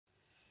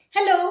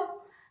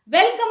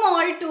Welcome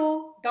all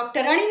to Dr.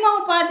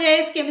 Anima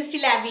Upadhyay's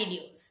Chemistry Lab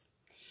videos.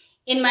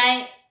 In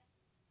my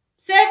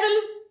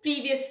several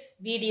previous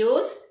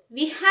videos,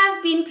 we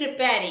have been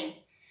preparing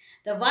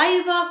the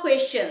viva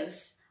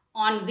questions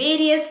on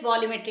various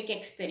volumetric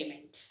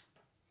experiments.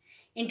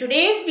 In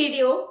today's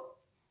video,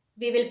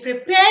 we will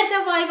prepare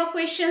the viva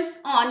questions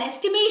on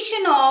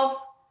estimation of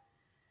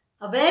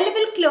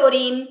available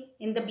chlorine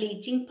in the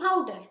bleaching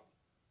powder.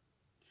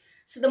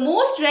 So the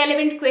most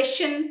relevant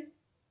question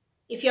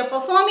if you are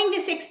performing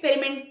this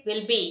experiment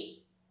will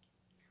be,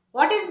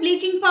 what is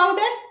bleaching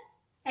powder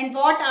and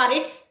what are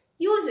its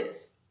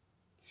uses?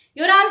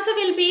 Your answer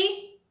will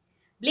be,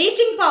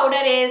 bleaching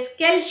powder is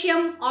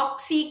calcium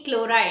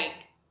oxychloride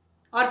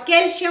or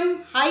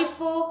calcium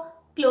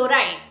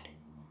hypochlorite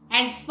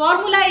and its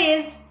formula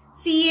is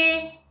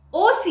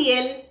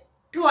CaOCl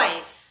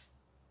twice.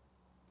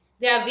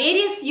 There are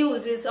various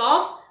uses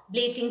of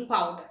bleaching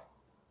powder.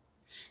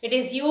 It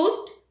is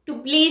used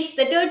to bleach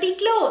the dirty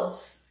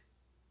clothes.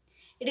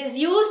 It is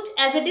used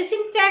as a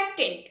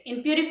disinfectant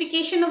in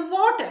purification of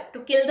water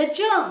to kill the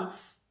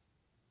germs.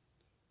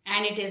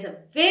 And it is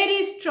a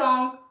very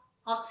strong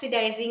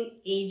oxidizing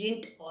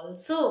agent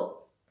also.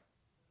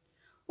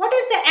 What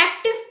is the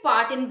active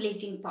part in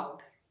bleaching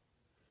powder?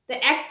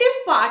 The active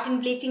part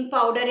in bleaching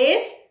powder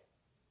is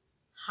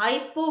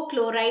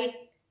hypochlorite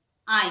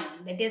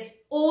ion, that is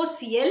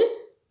OCl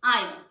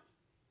ion.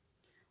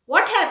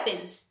 What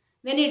happens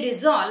when you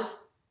dissolve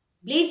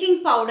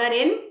bleaching powder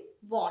in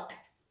water?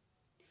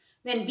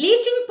 When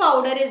bleaching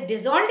powder is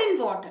dissolved in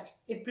water,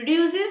 it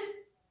produces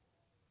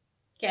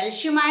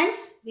calcium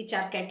ions, which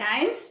are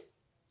cations,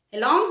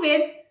 along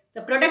with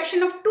the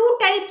production of two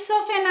types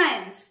of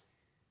anions.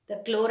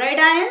 The chloride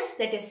ions,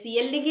 that is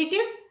Cl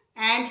negative,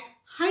 and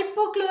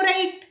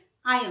hypochlorite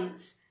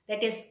ions,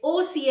 that is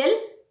OCl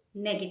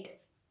negative.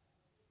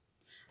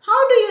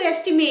 How do you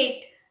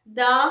estimate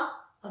the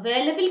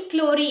available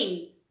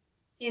chlorine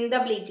in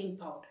the bleaching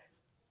powder?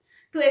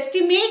 To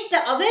estimate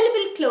the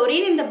available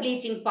chlorine in the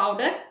bleaching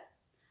powder,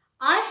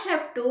 I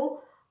have to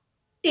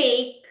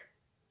take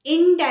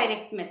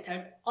indirect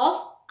method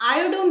of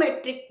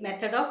iodometric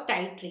method of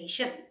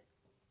titration.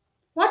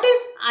 What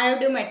is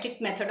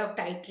iodometric method of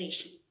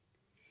titration?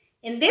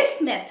 In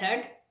this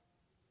method,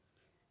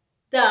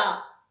 the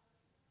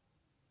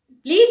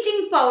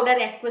bleaching powder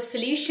aqueous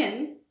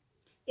solution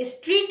is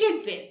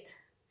treated with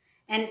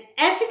an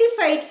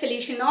acidified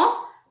solution of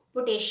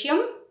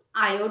potassium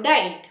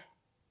iodide.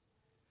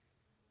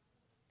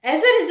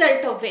 As a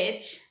result of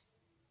which,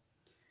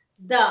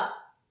 the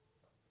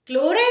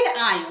chloride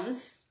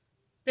ions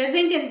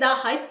present in the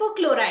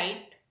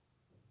hypochlorite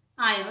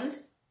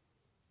ions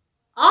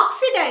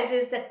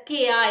oxidizes the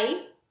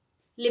Ki,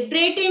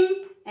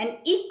 liberating an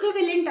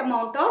equivalent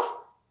amount of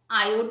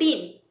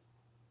iodine.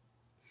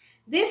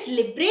 This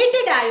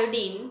liberated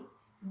iodine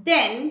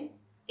then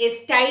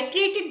is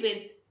titrated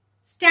with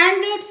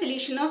standard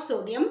solution of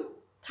sodium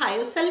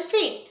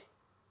thiosulphate,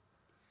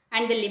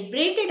 and the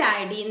liberated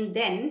iodine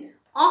then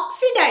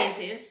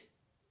oxidizes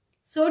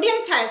sodium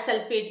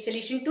thiosulphate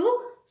solution to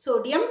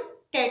sodium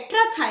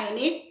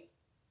tetrathionate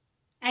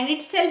and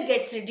itself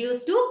gets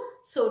reduced to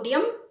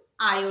sodium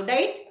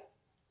iodide,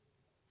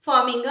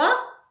 forming a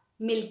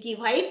milky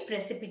white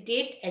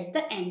precipitate at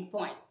the end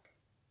point.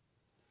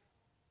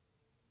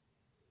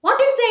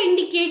 What is the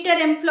indicator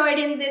employed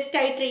in this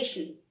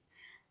titration?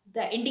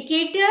 The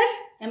indicator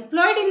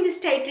employed in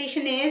this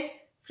titration is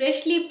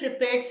freshly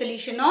prepared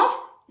solution of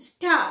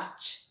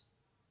starch.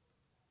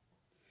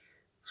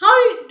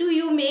 How do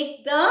you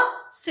make the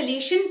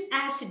solution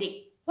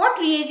acidic? What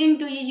reagent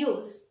do you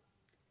use?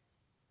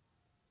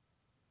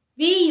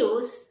 We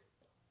use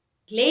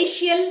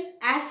glacial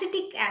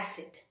acetic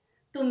acid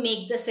to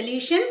make the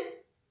solution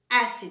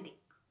acidic.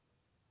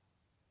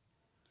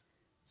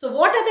 So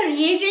what are the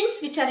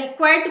reagents which are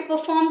required to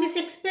perform this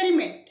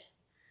experiment?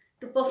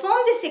 To perform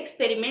this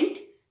experiment,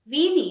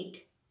 we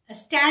need a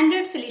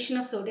standard solution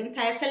of sodium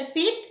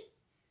thiosulphate,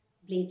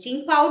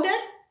 bleaching powder,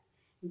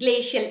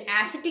 glacial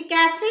acetic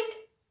acid,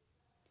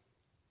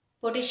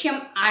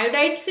 potassium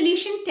iodide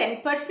solution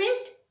 10%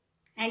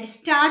 and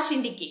starch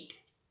indicator.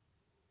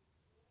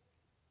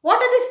 What are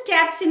the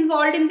steps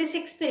involved in this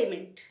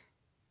experiment?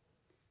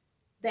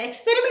 The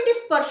experiment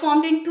is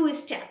performed in two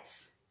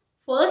steps.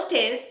 First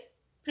is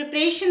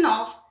preparation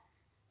of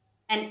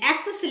an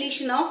aqueous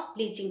solution of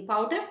bleaching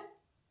powder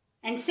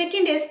and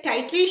second is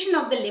titration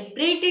of the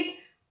liberated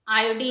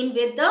iodine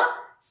with the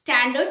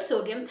standard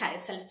sodium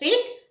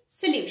thiosulphate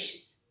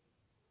solution.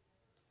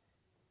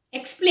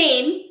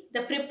 Explain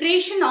the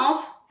preparation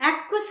of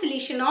aqueous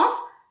solution of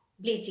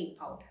bleaching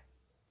powder.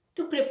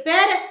 To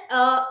prepare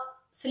a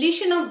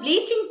solution of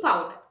bleaching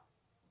powder,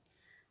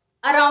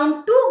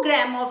 around 2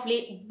 gram of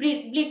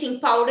bleaching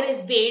powder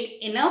is weighed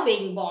in a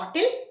weighing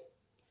bottle.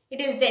 It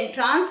is then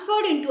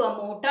transferred into a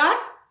mortar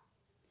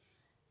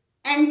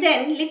and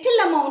then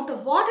little amount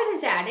of water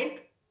is added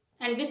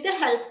and with the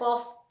help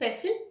of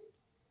pestle,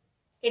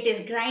 it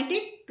is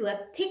grinded to a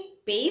thick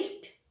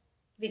paste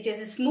which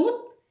is smooth.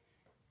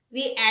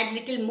 We add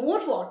little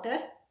more water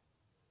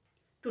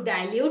to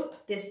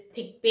dilute this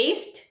thick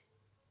paste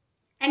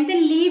and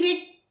then leave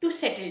it to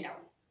settle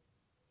down.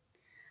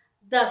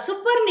 The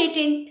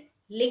supernatant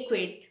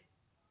liquid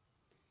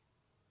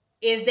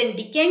is then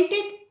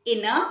decanted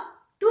in a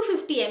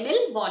 250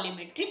 ml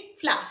volumetric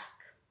flask.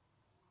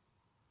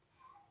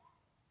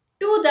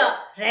 To the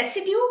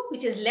residue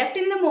which is left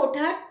in the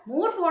mortar,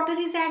 more water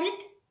is added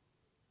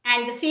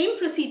and the same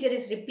procedure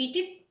is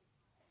repeated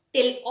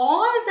till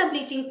all the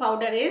bleaching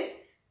powder is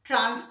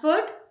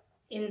transferred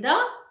in the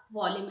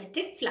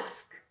volumetric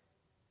flask.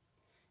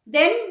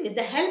 Then with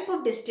the help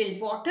of distilled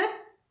water,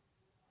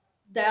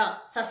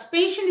 the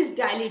suspension is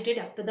diluted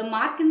up to the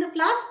mark in the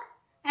flask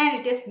and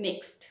it is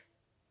mixed.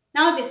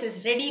 Now this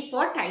is ready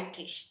for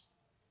titration.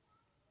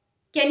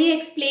 Can you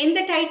explain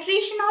the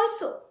titration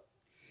also?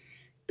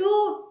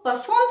 To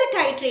perform the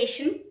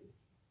titration,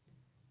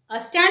 a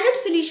standard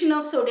solution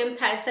of sodium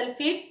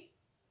thiosulphate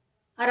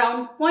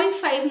around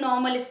 0.5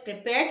 normal is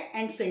prepared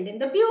and filled in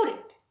the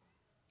burette.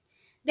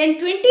 Then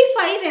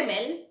 25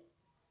 ml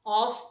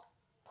of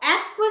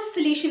aqueous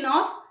solution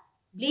of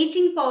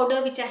bleaching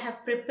powder which I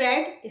have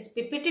prepared is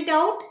pipetted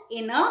out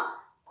in a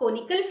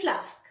conical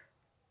flask,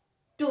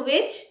 to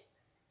which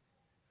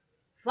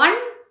 1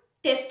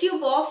 test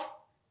tube of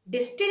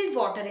distilled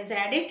water is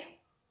added,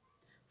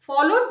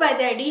 followed by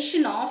the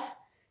addition of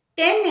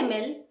 10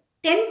 ml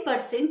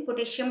 10%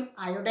 potassium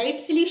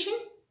iodide solution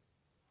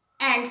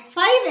and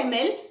 5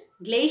 ml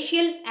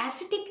glacial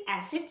acetic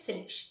acid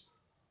solution.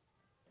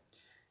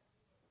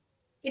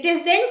 It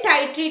is then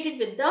titrated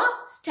with the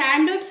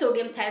standard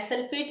sodium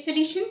thiosulphate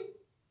solution,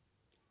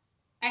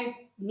 and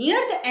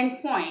near the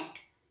end point,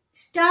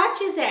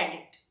 starch is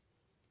added.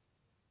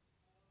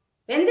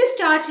 When the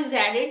starch is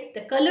added,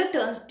 the color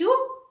turns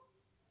to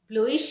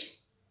bluish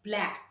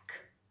black.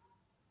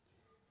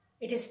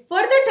 It is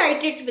further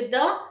titrated with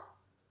the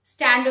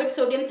standard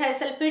sodium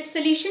thiosulphate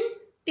solution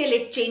till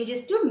it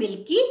changes to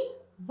milky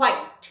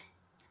white.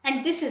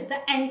 And this is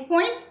the end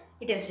point.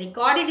 It is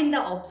recorded in the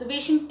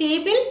observation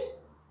table.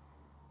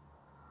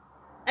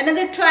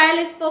 Another trial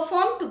is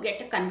performed to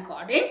get a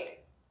concordant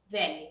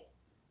value.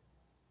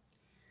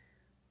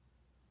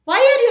 Why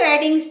are you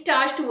adding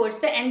starch towards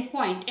the end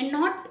point and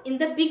not in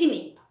the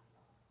beginning?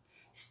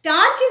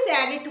 Starch is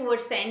added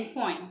towards the end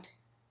point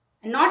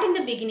and not in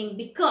the beginning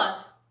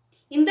because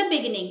in the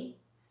beginning,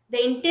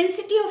 the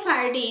intensity of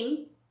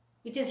iodine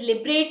which is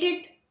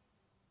liberated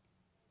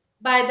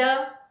by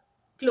the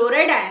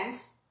chloride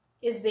ions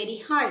is very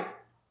high.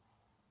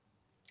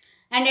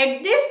 And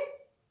at this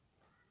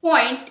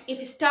point,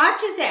 if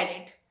starch is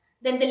added,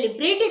 then the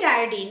liberated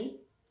iodine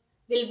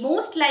will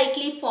most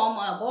likely form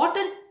a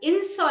water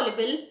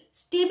insoluble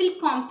stable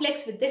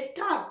complex with the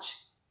starch.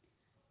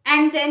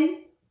 And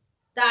then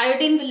the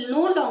iodine will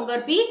no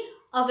longer be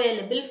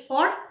available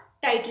for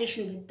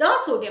titration with the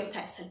sodium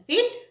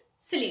thiosulphate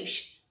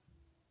solution.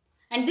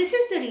 And this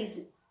is the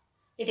reason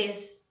it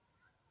is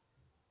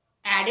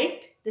added,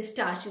 the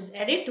starch is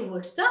added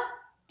towards the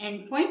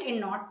end point and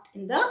not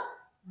in the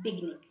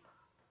beginning.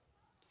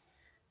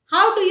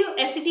 How do you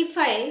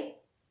acidify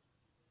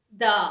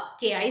the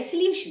Ki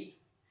solution?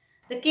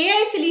 The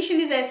Ki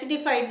solution is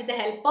acidified with the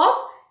help of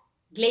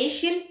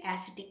glacial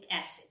acetic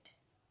acid.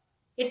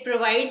 It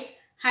provides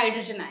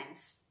hydrogen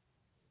ions.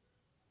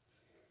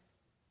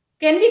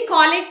 Can we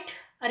call it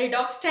a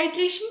redox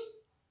titration?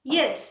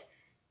 Yes,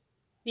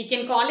 we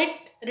can call it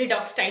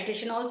redox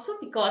titration also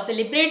because the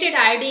liberated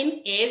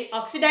iodine is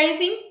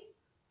oxidizing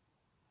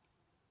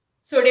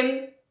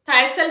sodium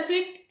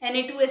thiosulphate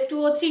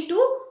Na2S2O3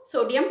 to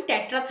sodium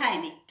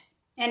tetrathionate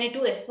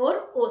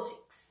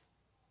Na2S4O6.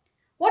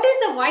 What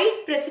is the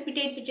white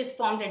precipitate which is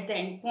formed at the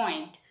end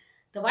point?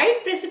 The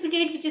white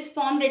precipitate which is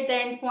formed at the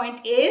end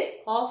point is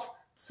of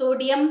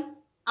sodium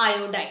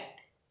iodide,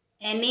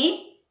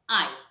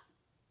 NaI.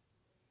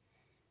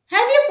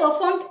 Have you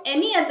performed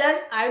any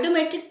other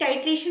iodometric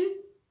titration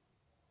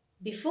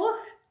before?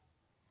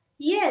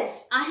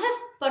 Yes, I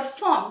have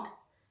performed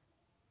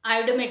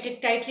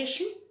iodometric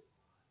titration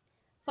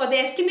for the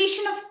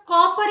estimation of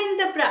copper in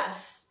the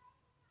brass.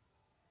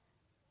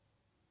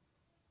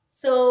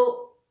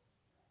 So,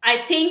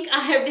 I think I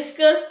have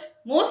discussed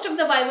most of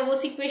the viva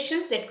voce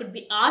questions that could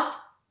be asked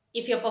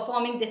if you are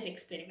performing this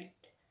experiment.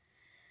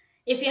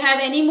 If you have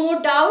any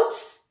more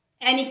doubts,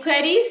 any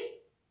queries,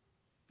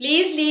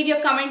 please leave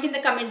your comment in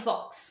the comment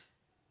box.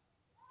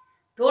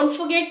 Don't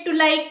forget to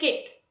like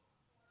it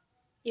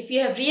if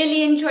you have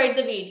really enjoyed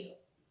the video.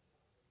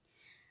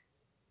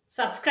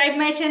 Subscribe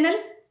my channel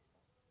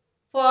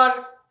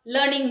for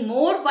learning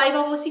more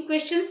viva voce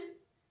questions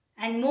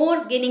and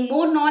gaining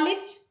more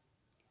knowledge.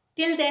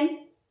 Till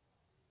then,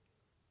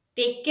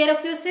 take care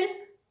of yourself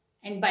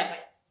and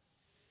bye-bye.